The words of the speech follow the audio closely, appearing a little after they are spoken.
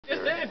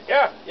Just did.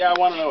 Yeah, I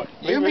want to know it.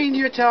 You mean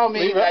you tell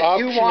me that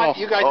you want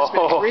you guys to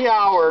spend 3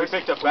 hours We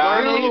picked a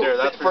bad leader,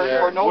 that's for sure.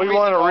 for no reason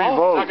want to at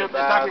all? revote. It's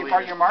not going to be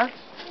part of your mark?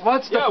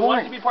 What's the I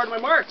want it to point? be part of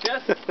my marks,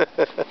 yes.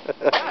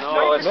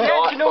 No, it's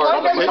not. You know what?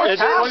 I'm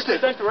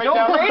sarcastic. No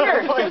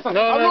brainer.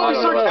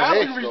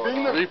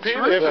 Repeat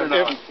it.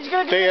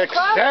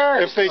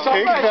 If they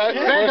take that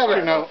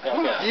question out.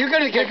 You're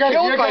going to get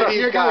killed by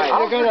these guys.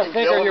 You're going to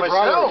think of your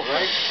brother,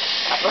 right?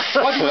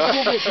 What do you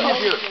think is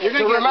easier? You're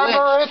going to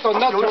remember it or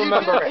not to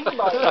remember it?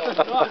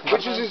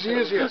 Which is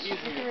easier? It's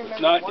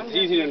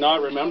easy to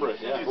not remember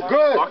it, yeah. Well,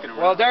 good.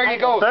 Well, there you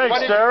go.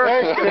 Thanks,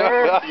 Derek.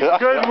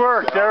 Good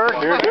work, Derek.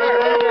 You're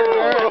right.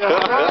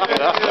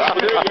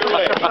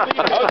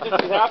 I was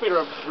just as happy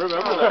to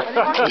remember that.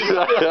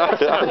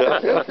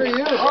 Good for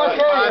you.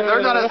 Okay.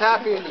 They're not as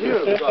happy as you.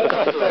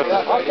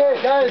 Okay,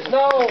 guys,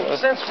 now,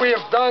 since we've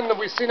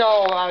seen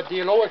how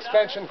the low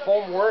expansion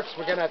foam works,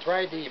 we're going to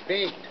try the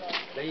big,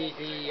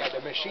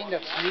 the machine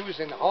that's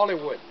used in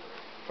Hollywood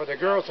for the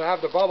girls to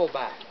have the bubble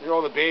bath. You know,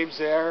 the babes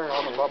there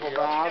on the bubble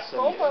baths.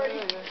 Foam party.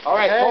 All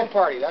right, foam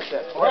party, that's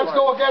it. Let's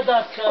go get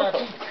that.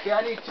 Okay,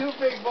 I need 2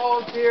 big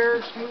balls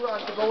here, 2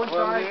 to go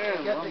inside,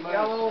 to get the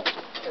yellow.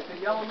 It's a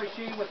yellow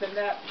machine with a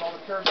net called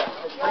a turn back.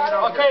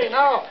 Okay,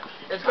 now,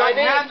 It's got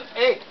hand.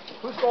 Hey,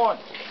 who's going?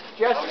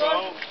 Jesse.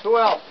 Who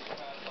else?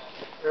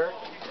 Eric.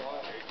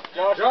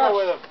 Josh.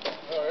 with him.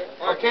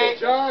 Okay,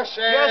 Josh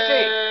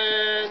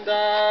and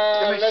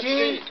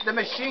the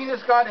machine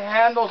has got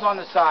handles on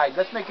the side.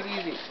 Let's make it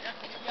easy.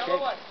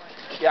 Okay.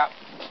 Yeah.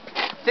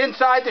 It's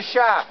inside the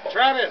shaft.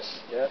 Travis.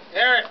 Yeah.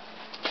 Eric.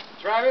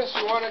 Travis,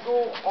 you want to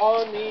go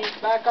on the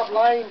backup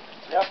line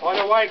on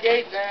the white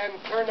gate and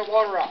turn the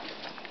water off.